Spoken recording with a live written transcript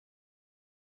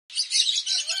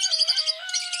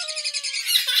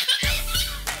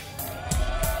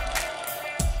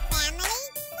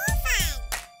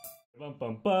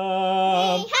bum.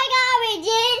 Hey, hi guys, we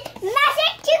did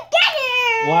magic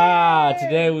together! Wow,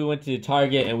 today we went to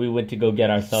Target and we went to go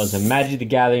get ourselves a Magic the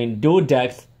Gathering Duel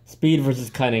Decks, Speed versus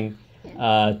Cunning.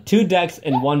 2 decks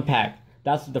in 1 pack.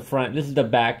 That's the front, this is the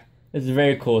back. This is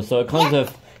very cool. So it comes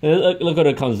with, look what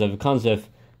it comes with. It comes with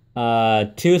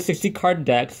 2 60 card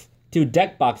decks, 2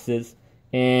 deck boxes,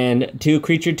 and 2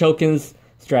 creature tokens,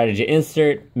 strategy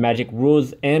insert, magic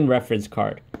rules, and reference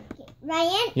card.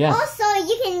 Ryan, yes. Also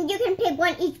you can pick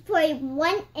one each for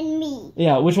one and me.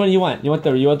 Yeah, which one you want? You want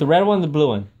the red one or the blue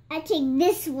one? I take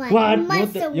this one. What?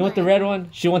 You want the red one?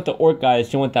 She want the orc, guys.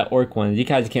 She want that orc one. You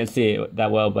guys can't see it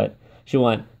that well, but she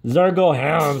want Zergo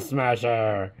Helm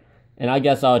Smasher. And I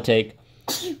guess I'll take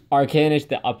Arcanish,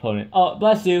 the opponent. Oh,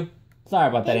 bless you. Sorry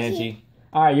about that, Angie.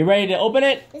 Alright, you ready to open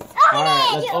it?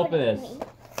 Alright, let's open this.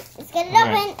 Let's get it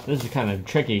open. This is kind of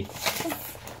tricky.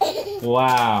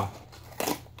 Wow.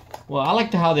 Well, I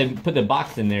like how they put the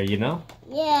box in there, you know?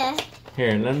 Yeah.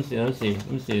 Here, let me see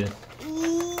this.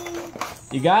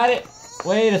 You got it?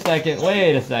 Wait a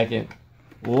second.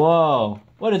 Whoa.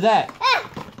 What is that?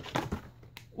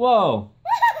 Whoa.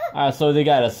 Alright, so they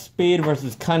got a Speed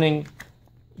versus Cunning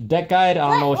deck guide. I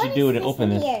don't know what you do to open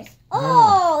this.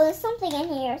 Oh, there's something in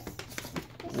here.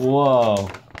 Whoa.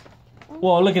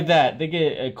 Whoa, look at that. They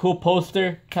get a cool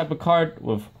poster type of card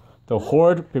with the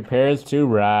Horde prepares to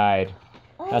ride.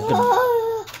 That's the,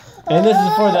 and this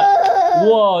is for the,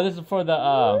 whoa, this is for the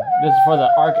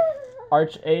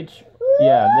Arch H.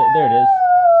 Yeah, there it is.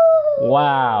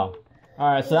 Wow.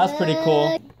 Alright, so that's pretty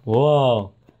cool.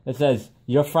 Whoa. It says,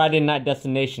 your Friday night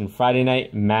destination, Friday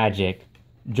Night Magic.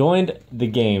 Joined the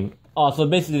game. Oh, so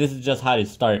basically this is just how to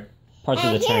start parts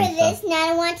of the turn. And here it is,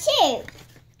 now I want two.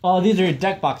 Oh, these are your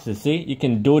deck boxes, see? You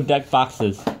can dual deck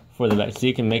boxes for the back. So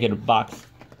you can make it a box.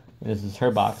 And this is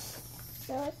her box.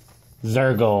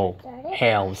 Zergo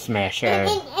Helm Smasher.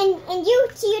 And you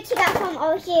two got from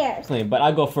over here. But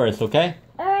I'll go first, okay?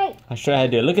 Alright. I'll show you how to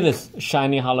do it. Look at this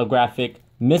shiny holographic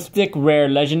mystic rare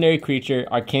legendary creature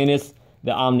Arcanus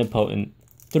the Omnipotent.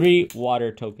 3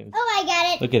 water tokens. Oh, I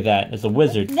got it. Look at that. It's a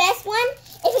wizard. Best one.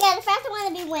 If you got the faster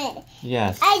one, it'll be win.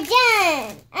 Yes.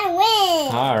 I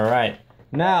win. Alright.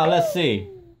 Now let's see.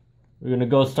 We're gonna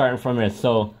go starting from here.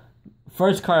 So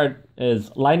first card is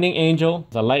Lightning Angel.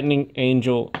 It's a Lightning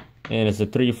Angel. And it's a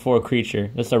 3/4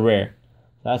 creature. That's a rare.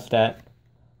 That's that.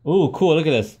 Ooh, cool. Look at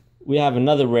this. We have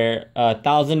another rare.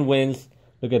 1,000 Winds.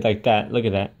 Look at like that. Look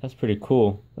at that. That's pretty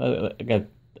cool. I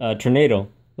got Tornado.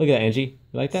 Look at that, Angie.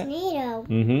 You like that? Tornado.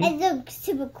 Mm-hmm. It looks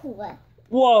super cool.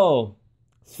 Whoa!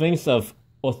 Sphinx of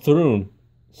Othrun.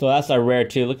 So that's a rare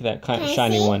too. Look at that kind of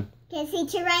shiny one. Can you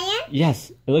see too, Ryan? Yes.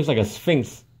 It looks like a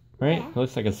Sphinx. Right? Yeah. It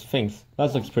looks like a Sphinx.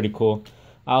 That looks pretty cool.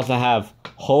 I also have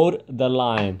Hold the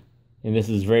Line. And this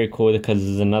is very cool because this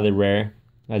is another rare,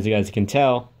 as you guys can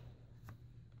tell.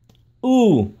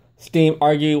 Ooh, Steam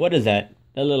Argue. What is that?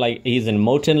 That looks like he's in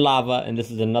molten lava, and this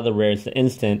is another rare. It's the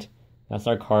instant. That's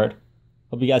our card.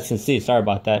 Hope you guys can see. Sorry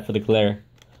about that for the glare.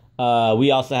 We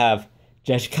also have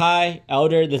Jeshkai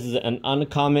Elder. This is an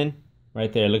uncommon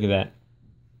right there. Look at that.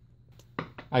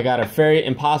 I got a Fairy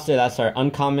Imposter. That's our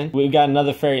uncommon. We got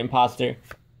another Fairy Imposter.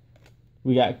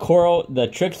 We got Coral the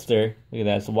Trickster. Look at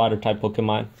that. It's a water type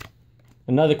Pokemon.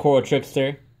 Another Coral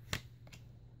Trickster.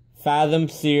 Fathom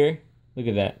Seer. Look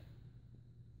at that.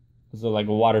 This is like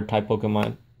a water type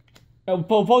Pokemon. Oh,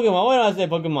 Pokemon. Why did I say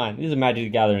Pokemon? These are Magic the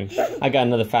Gathering. I got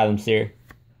another Fathom Seer.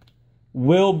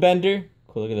 Will Bender.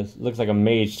 Cool, look at this. Looks like a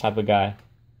mage type of guy.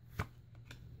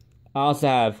 I also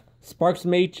have Sparks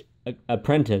Mage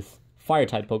Apprentice. Fire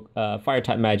type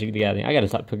Magic the Gathering. I got a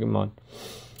type Pokemon.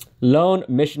 Lone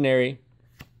Missionary.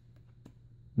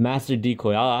 Master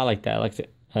Decoy. I like that. I like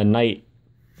it. A Knight.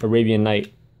 Arabian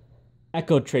Knight.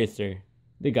 Echo Tracer.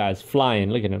 The guy's flying.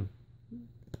 Look at him.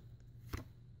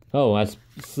 Oh, I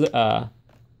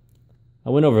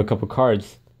went over a couple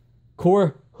cards.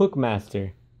 Core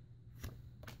Hookmaster.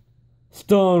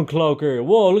 Stone Cloaker.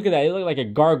 Whoa, look at that. It looked like a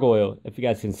gargoyle, if you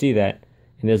guys can see that.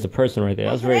 And there's a person right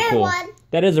there. That's very cool. One.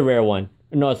 That is a rare one.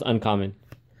 No, it's uncommon.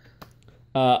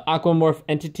 Aquamorph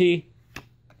Entity.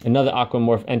 Another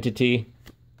Aquamorph Entity.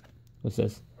 What's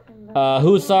this?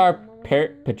 Hussar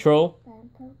Patrol.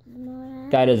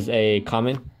 That is a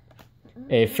common.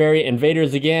 A Fairy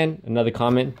Invaders again. Another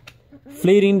common.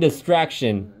 Fleeting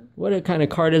Distraction. What kind of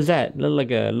card is that? Look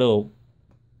like a little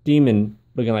demon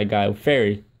looking like guy.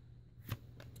 Fairy.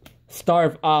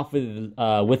 Starve Off with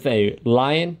a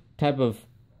lion type of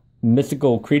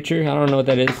mystical creature. I don't know what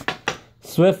that is.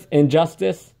 Swift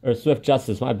Injustice. Or Swift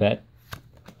Justice, my bad.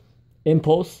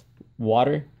 Impulse.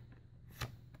 Water.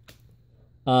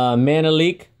 Mana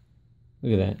Leak.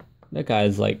 Look at that. That guy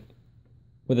is like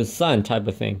with a sun type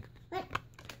of thing. What?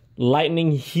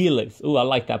 Lightning Helix. Ooh, I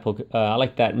like that I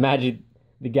like that Magic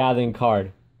the Gathering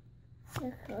card.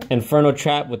 Inferno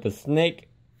Trap with the snake.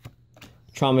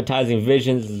 Traumatizing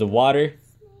Visions is the water.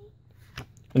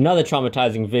 Another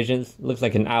Traumatizing Visions. Looks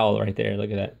like an owl right there.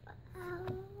 Look at that.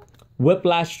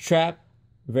 Whiplash Trap.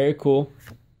 Very cool.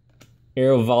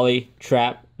 Arrow Volley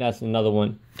Trap. That's another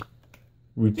one.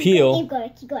 Repeal.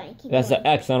 Keep going. That's an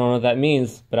X. I don't know what that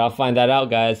means, but I'll find that out,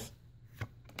 guys.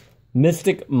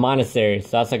 Mystic Monastery.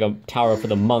 So that's like a tower for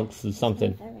the monks or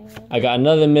something. I got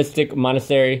another Mystic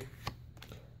Monastery.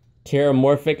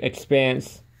 Terramorphic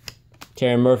Expanse.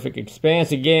 Terramorphic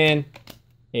Expanse again.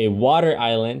 A Water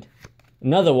Island.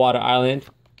 Another Water Island.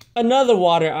 Another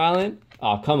Water Island.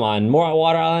 Oh, come on. More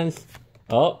Water Islands.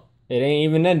 Oh, it ain't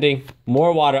even ending.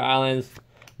 More Water Islands.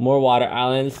 More Water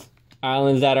Islands.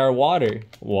 Islands that are water.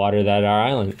 Water that are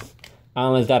islands.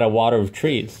 Islands that are water with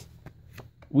trees.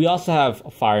 We also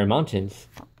have Fire Mountains.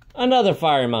 Another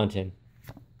Fire Mountain.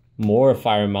 More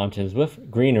Fire Mountains with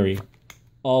greenery.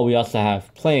 Oh, we also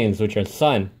have plains, which are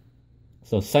sun.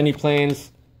 So sunny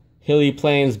plains, hilly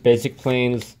plains, basic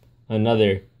plains,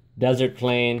 another desert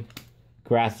plain,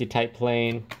 grassy type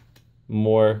plain,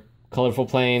 more colorful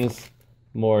plains,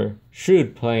 more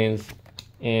shrewd plains,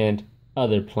 and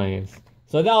other plains.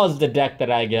 So that was the deck that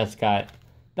I just got.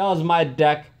 That was my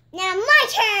deck. Now my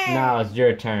turn. Now it's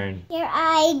your turn. Here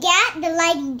I got the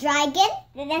Lightning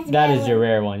Dragon. That is your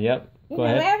rare one. Yep. Go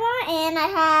ahead. Rare one, and I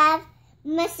have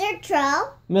Mr.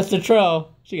 Troll. Mr. Troll.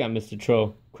 She got Mr.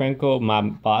 Troll. Krenko, my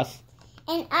boss.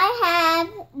 And I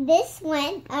have this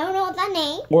one. I don't know what that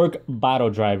name. Orc Battle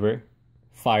Driver.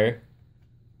 Fire.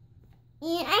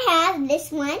 And I have this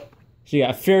one. She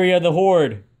got Fury of the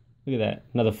Horde. Look at that.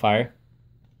 Another fire.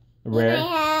 Rare. And I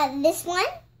have this one.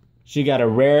 She got a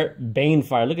rare Bane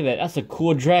Fire. Look at that. That's a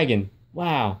cool dragon.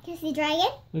 Wow. Can you see dragon?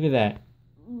 Look at that.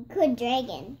 Good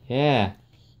dragon. Yeah.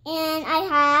 And I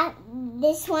have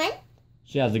this one.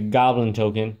 She has a goblin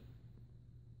token.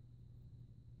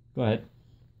 Go ahead.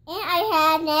 And I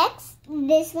have next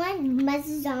this one,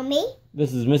 Mrs. Zombie.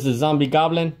 This is Mrs. Zombie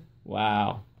Goblin.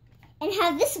 Wow. And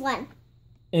have this one.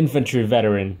 Infantry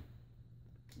Veteran.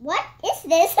 What is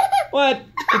this? What?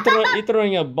 You're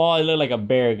throwing a ball. You look like a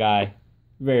bear guy.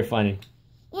 Very funny.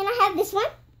 And I have this one.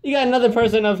 You got another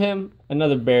person of him.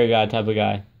 Another bear guy type of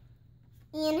guy.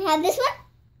 And I have this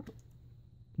one.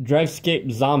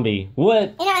 Dregscape Zombie. What?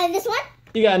 And I have this one.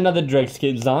 You got another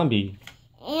Dregscape Zombie.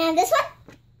 And this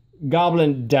one.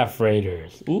 Goblin Death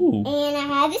Raiders. Ooh. And I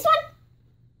have this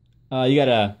one. You got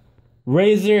a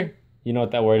Razor. You know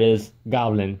what that word is.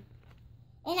 Goblin.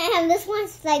 And I have this one.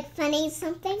 It's like funny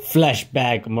something.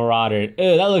 Fleshbag Marauder.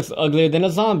 Ew, that looks uglier than a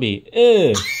zombie.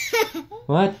 Ew.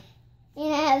 What?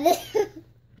 And I have this.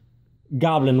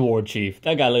 Goblin War Chief.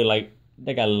 That guy look like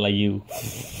you.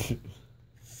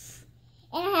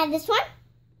 And I have this one.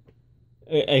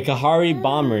 A Kahari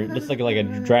Bomber. Looks like a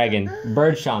dragon.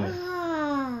 Bird Shaman.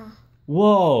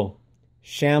 Whoa.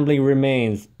 Shambling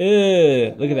Remains.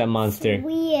 Ew. Look at that monster.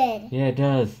 Weird. Yeah, it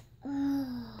does.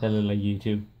 That look like you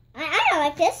too. I don't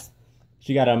like this.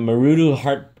 She got a Marudu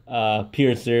Heart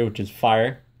Piercer, which is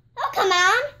fire. Oh, come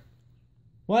on.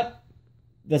 What?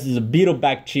 This is a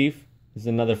Beetleback Chief. This is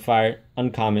another fire.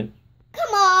 Uncommon.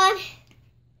 Come on.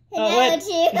 What?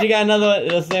 She got another one,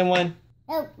 the same one.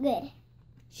 Oh, good.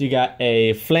 She got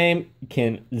a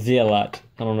Flamekin Zealot.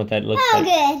 I don't know what that looks like.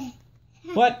 Oh,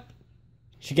 good. What?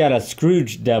 She got a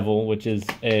Scrooge Devil, which is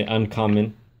a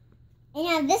uncommon. And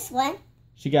I have this one.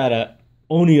 She got a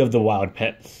Oni of the Wild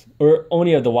Pets. Or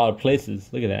Oni of the Wild Places.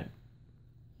 Look at that.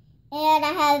 And I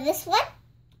have this one.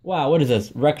 Wow, what is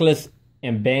this? Reckless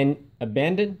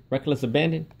Abandon? Reckless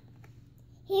Abandon?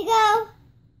 Here you go.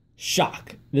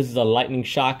 Shock. This is a lightning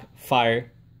shock.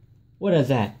 Fire. What is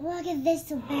that? Look at this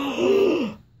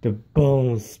one. The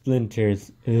bone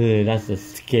splinters. Ugh, that's a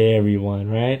scary one,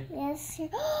 right? Yes.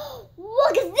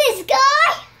 Look at this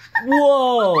guy.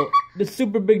 Whoa! The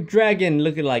super big dragon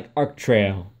looking like Arc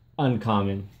Trail.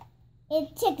 Uncommon.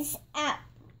 It check this out.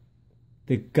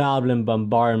 The Goblin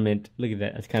Bombardment. Look at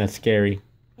that. That's kind of scary.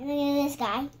 And look at this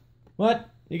guy. What?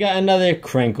 You got another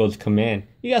Krenko's Command.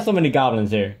 You got so many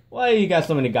goblins here. Why you got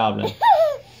so many goblins?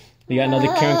 You got another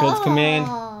Krenko's Command.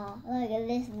 Look at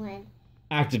this one.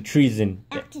 Act of Treason.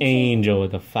 The Angel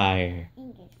with the Fire.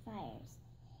 Angel fires.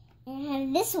 And I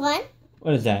have this one.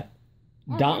 What is that?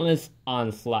 Dauntless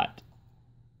Onslaught.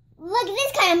 Look at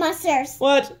this kind of monsters.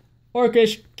 What?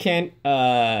 Orcish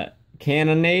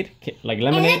Cannonade? Like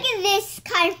lemonade? And look at this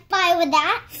kind of fire with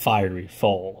that. Fiery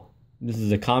Fall. This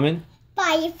is a common.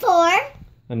 Fire 4.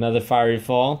 Another Fiery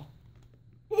Fall.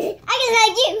 I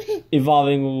just like you.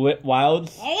 Evolving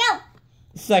Wilds. There you go.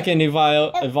 Second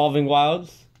Evolving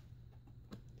Wilds.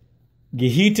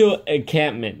 Gehito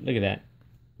encampment. Look at that.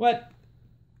 What?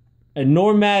 A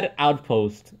Nomad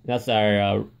outpost. That's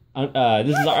our.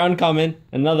 This is our uncommon.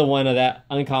 Another one of that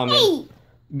uncommon. Hey.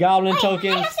 Goblin Hey,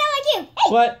 tokens. I don't sound like you.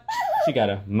 Hey. What? She got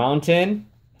a mountain.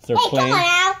 It's her Hey, plane. come on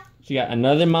now. She got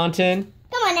another mountain.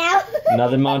 Come on now.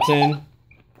 Another mountain.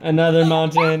 Another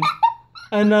mountain.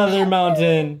 Another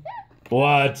mountain.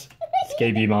 What?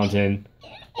 Escapee mountain.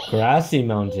 Grassy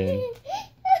mountain.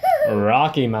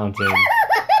 Rocky mountain.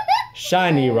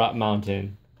 Shiny rock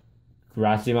mountain.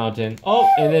 Grassy mountain. Oh,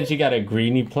 and then she got a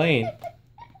greeny plain.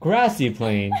 Grassy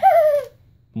plain.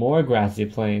 More grassy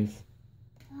plains.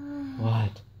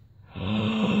 What?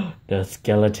 The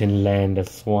skeleton land, the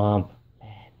swamp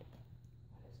land.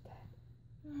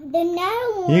 What is that?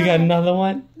 Another one. You got another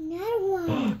one? Another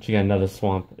one. She got another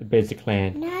swamp, basic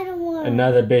land. Another one.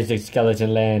 Another basic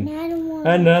skeleton land. Another one.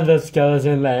 Another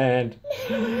skeleton land.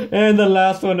 And the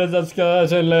last one is a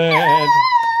skeleton land.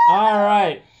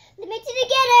 Alright. Let's mix it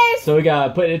together. So we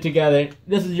gotta put it together.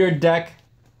 This is your deck.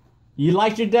 You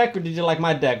liked your deck or did you like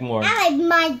my deck more? I like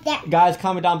my deck. Guys,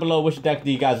 comment down below which deck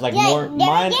do you guys like more?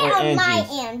 Mine or Angie's?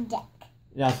 My deck.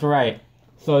 That's right.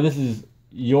 So this is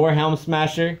your Helm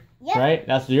Smasher, Yep. right?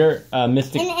 That's your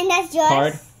Mystic And that's yours.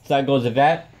 card. So that goes with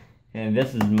that. And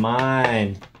this is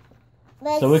mine.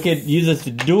 So we could use this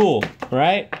to duel,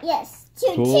 right? Yes.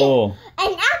 Two. Cool.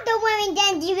 And after when we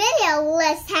done the video,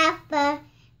 let's have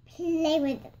play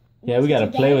with them. Yeah, we gotta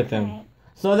play with them.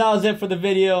 So that was it for the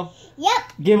video.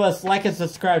 Yep. Give us like and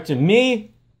subscribe to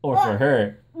me or for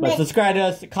her. But but- subscribe to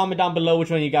us. Comment down below which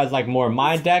one you guys like more,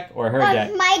 my deck or her Or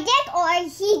deck. my deck or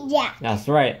he deck. That's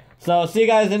right. So see you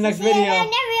guys in the next See you in video. the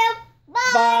next video.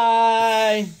 Bye.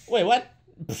 Bye. Wait, what?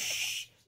 Psh.